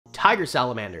tiger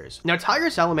salamanders. Now,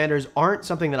 tiger salamanders aren't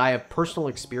something that I have personal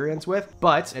experience with,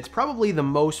 but it's probably the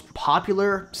most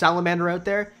popular salamander out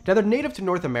there. Now, they're native to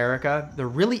North America. They're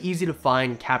really easy to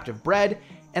find captive bred,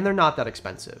 and they're not that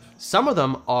expensive. Some of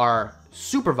them are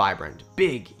super vibrant,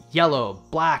 big, yellow,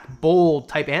 black, bold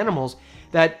type animals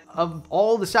that of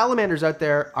all the salamanders out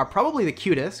there are probably the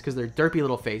cutest because they're derpy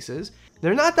little faces.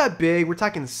 They're not that big. We're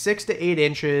talking 6 to 8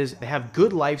 inches. They have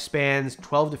good lifespans,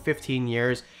 12 to 15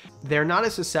 years. They're not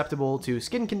as susceptible to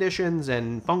skin conditions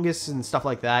and fungus and stuff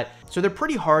like that. So they're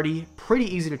pretty hardy, pretty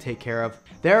easy to take care of.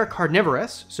 They're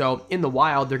carnivorous. So in the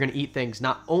wild, they're gonna eat things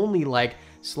not only like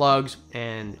slugs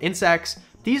and insects.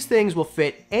 These things will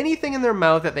fit anything in their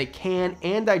mouth that they can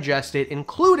and digest it,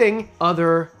 including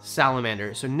other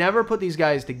salamanders. So never put these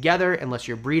guys together unless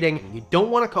you're breeding. You don't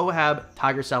want to cohab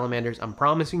tiger salamanders. I'm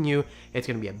promising you, it's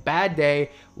going to be a bad day.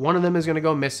 One of them is going to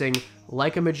go missing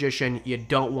like a magician. You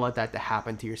don't want that to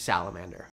happen to your salamander.